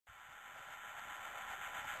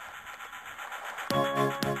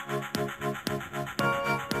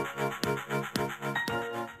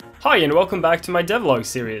Hi and welcome back to my devlog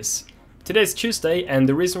series. Today's Tuesday and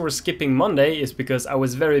the reason we're skipping Monday is because I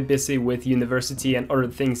was very busy with university and other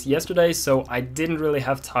things yesterday, so I didn't really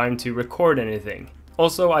have time to record anything.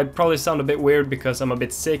 Also, I probably sound a bit weird because I'm a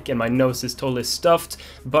bit sick and my nose is totally stuffed,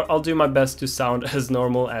 but I'll do my best to sound as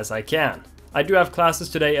normal as I can. I do have classes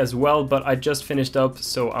today as well, but I just finished up,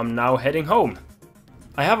 so I'm now heading home.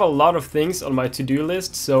 I have a lot of things on my to-do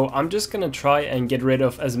list, so I'm just gonna try and get rid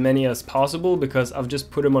of as many as possible because I've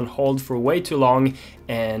just put them on hold for way too long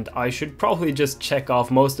and I should probably just check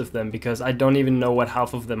off most of them because I don't even know what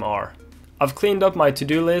half of them are. I've cleaned up my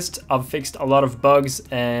to-do list, I've fixed a lot of bugs,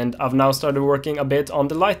 and I've now started working a bit on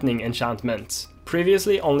the lightning enchantment.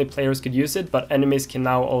 Previously only players could use it, but enemies can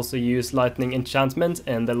now also use lightning enchantment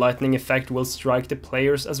and the lightning effect will strike the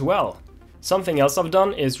players as well. Something else I've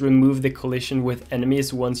done is remove the collision with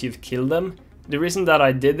enemies once you've killed them. The reason that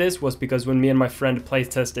I did this was because when me and my friend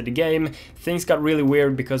playtested the game, things got really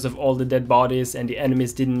weird because of all the dead bodies and the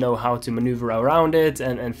enemies didn't know how to maneuver around it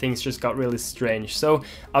and things just got really strange. So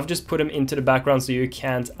I've just put them into the background so you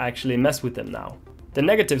can't actually mess with them now. The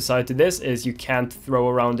negative side to this is you can't throw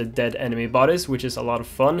around the dead enemy bodies, which is a lot of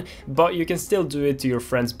fun, but you can still do it to your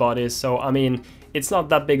friend's bodies, so I mean, it's not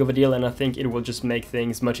that big of a deal and I think it will just make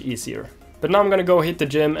things much easier. But now I'm gonna go hit the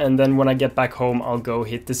gym and then when I get back home I'll go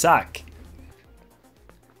hit the sack.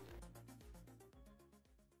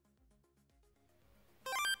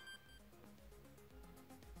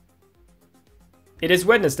 It is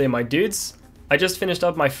Wednesday, my dudes. I just finished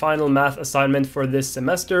up my final math assignment for this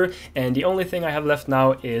semester and the only thing I have left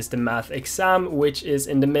now is the math exam, which is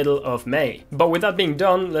in the middle of May. But with that being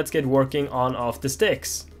done, let's get working on Off the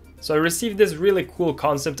Sticks. So I received this really cool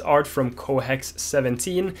concept art from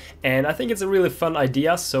Cohex17 and I think it's a really fun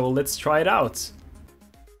idea, so let's try it out.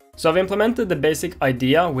 So I've implemented the basic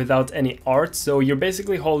idea without any art, so you're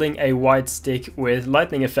basically holding a white stick with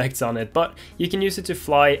lightning effects on it, but you can use it to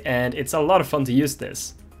fly and it's a lot of fun to use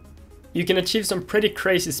this. You can achieve some pretty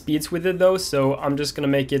crazy speeds with it though, so I'm just gonna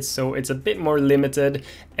make it so it's a bit more limited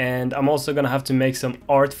and I'm also gonna have to make some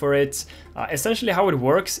art for it. Essentially how it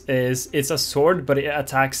works is it's a sword but it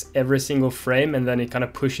attacks every single frame and then it kind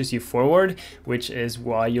of pushes you forward, which is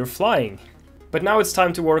why you're flying. But now it's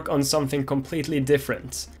time to work on something completely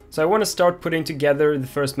different. So I want to start putting together the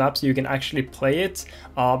first map so you can actually play it,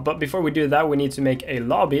 but before we do that we need to make a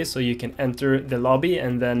lobby so you can enter the lobby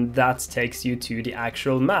and then that takes you to the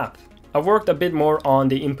actual map. I've worked a bit more on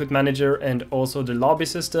the input manager and also the lobby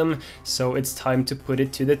system, so it's time to put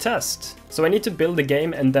it to the test. So I need to build the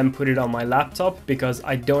game and then put it on my laptop because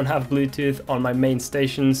I don't have Bluetooth on my main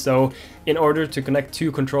station, so in order to connect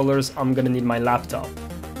two controllers I'm gonna need my laptop.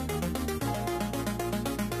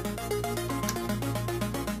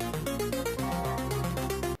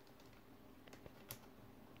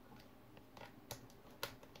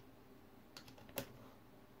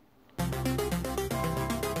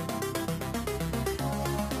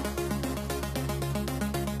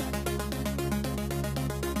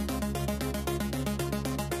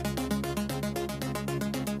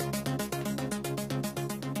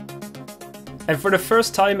 And for the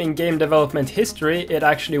first time in game development history, it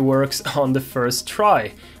actually works on the first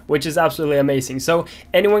try, which is absolutely amazing. So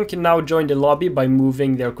anyone can now join the lobby by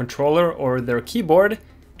moving their controller or their keyboard,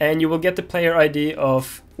 and you will get the player ID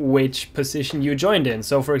of which position you joined in.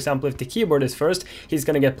 So for example, if the keyboard is first, he's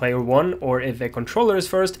gonna get player 1, or if a controller is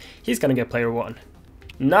first, he's gonna get player 1.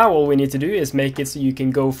 Now all we need to do is make it so you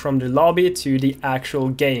can go from the lobby to the actual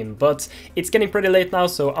game, but it's getting pretty late now,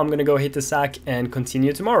 so I'm gonna go hit the sack and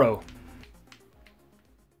continue tomorrow.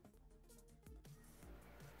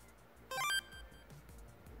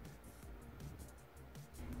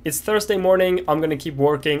 It's Thursday morning, I'm gonna keep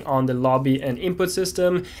working on the lobby and input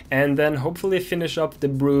system and then hopefully finish up the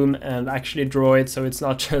broom and actually draw it so it's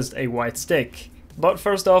not just a white stick. But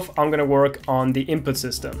first off, I'm gonna work on the input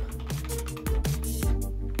system.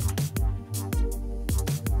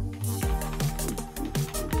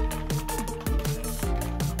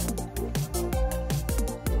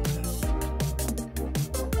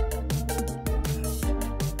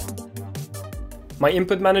 My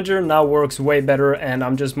input manager now works way better and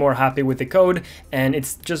I'm just more happy with the code and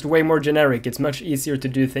it's just way more generic. It's much easier to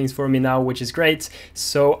do things for me now, which is great.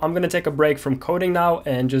 So I'm gonna take a break from coding now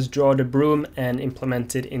and just draw the broom and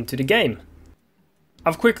implement it into the game.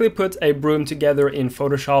 I've quickly put a broom together in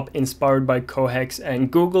Photoshop inspired by Cohex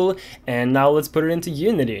and Google, and now let's put it into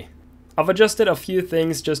Unity. I've adjusted a few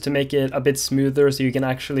things just to make it a bit smoother so you can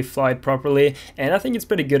actually fly it properly, and I think it's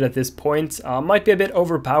pretty good at this point. Might be a bit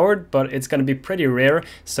overpowered, but it's gonna be pretty rare,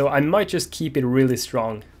 so I might just keep it really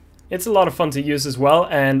strong. It's a lot of fun to use as well,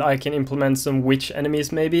 and I can implement some witch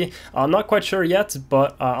enemies maybe. I'm not quite sure yet,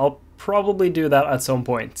 but I'll probably do that at some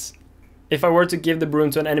point. If I were to give the broom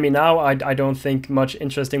to an enemy now, I don't think much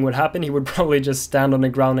interesting would happen. He would probably just stand on the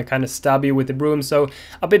ground and kind of stab you with the broom, so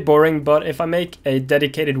a bit boring. But if I make a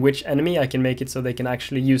dedicated witch enemy, I can make it so they can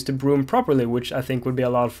actually use the broom properly, which I think would be a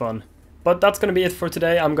lot of fun. But that's gonna be it for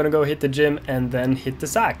today. I'm gonna go hit the gym and then hit the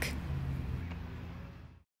sack.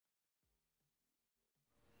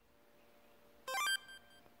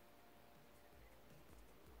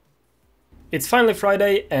 It's finally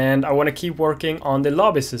Friday and I want to keep working on the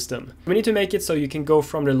lobby system. We need to make it so you can go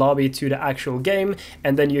from the lobby to the actual game,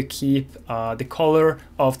 and then you keep the color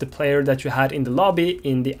of the player that you had in the lobby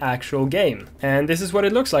in the actual game. And this is what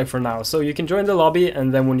it looks like for now. So you can join the lobby,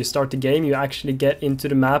 and then when you start the game you actually get into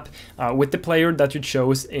the map with the player that you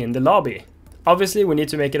chose in the lobby. Obviously we need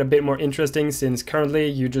to make it a bit more interesting, since currently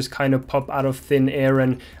you just kind of pop out of thin air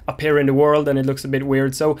and appear in the world and it looks a bit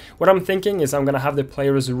weird. So what I'm thinking is I'm gonna have the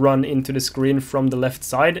players run into the screen from the left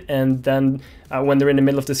side, and then when they're in the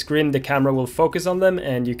middle of the screen the camera will focus on them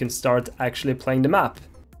and you can start actually playing the map.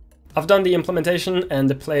 I've done the implementation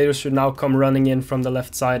and the players should now come running in from the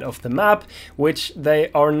left side of the map, which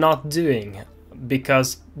they are not doing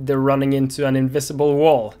because they're running into an invisible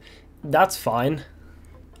wall. That's fine.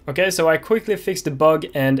 Okay, so I quickly fixed the bug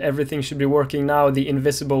and everything should be working now. The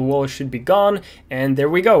invisible wall should be gone, and there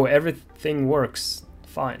we go, everything works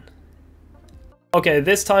fine. Okay,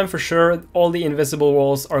 this time for sure all the invisible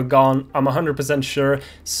walls are gone, I'm 100% sure,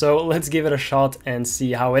 so let's give it a shot and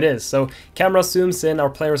see how it is. So camera zooms in, our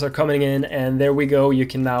players are coming in, and there we go, you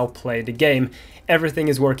can now play the game. Everything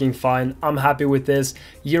is working fine, I'm happy with this,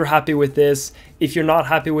 you're happy with this. If you're not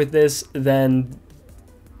happy with this, then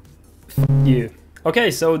f you.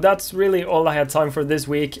 Okay, so that's really all I had time for this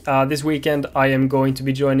week. This weekend I am going to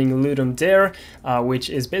be joining Ludum Dare, which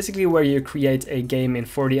is basically where you create a game in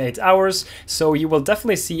 48 hours. So you will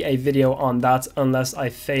definitely see a video on that unless I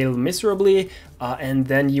fail miserably, and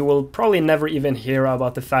then you will probably never even hear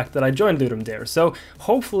about the fact that I joined Ludum Dare. So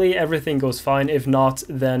hopefully everything goes fine. If not,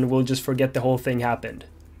 then we'll just forget the whole thing happened.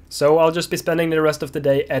 So I'll just be spending the rest of the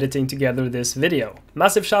day editing together this video.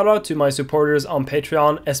 Massive shout out to my supporters on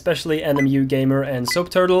Patreon, especially NMU Gamer and Soap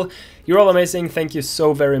Turtle. You're all amazing, thank you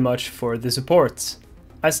so very much for the support.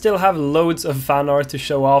 I still have loads of fan art to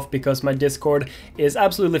show off because my Discord is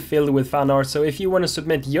absolutely filled with fan art, so if you want to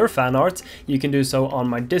submit your fan art, you can do so on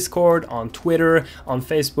my Discord, on Twitter, on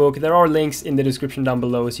Facebook. There are links in the description down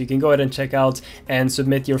below, so you can go ahead and check out and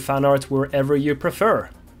submit your fan art wherever you prefer.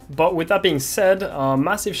 But with that being said,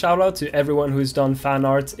 massive shout out to everyone who's done fan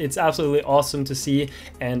art. It's absolutely awesome to see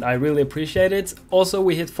and I really appreciate it. Also,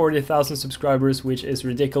 we hit 40,000 subscribers, which is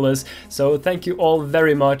ridiculous. So thank you all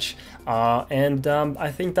very much.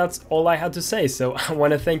 I think that's all I had to say. So I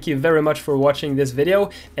want to thank you very much for watching this video,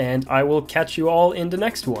 and I will catch you all in the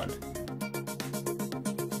next one.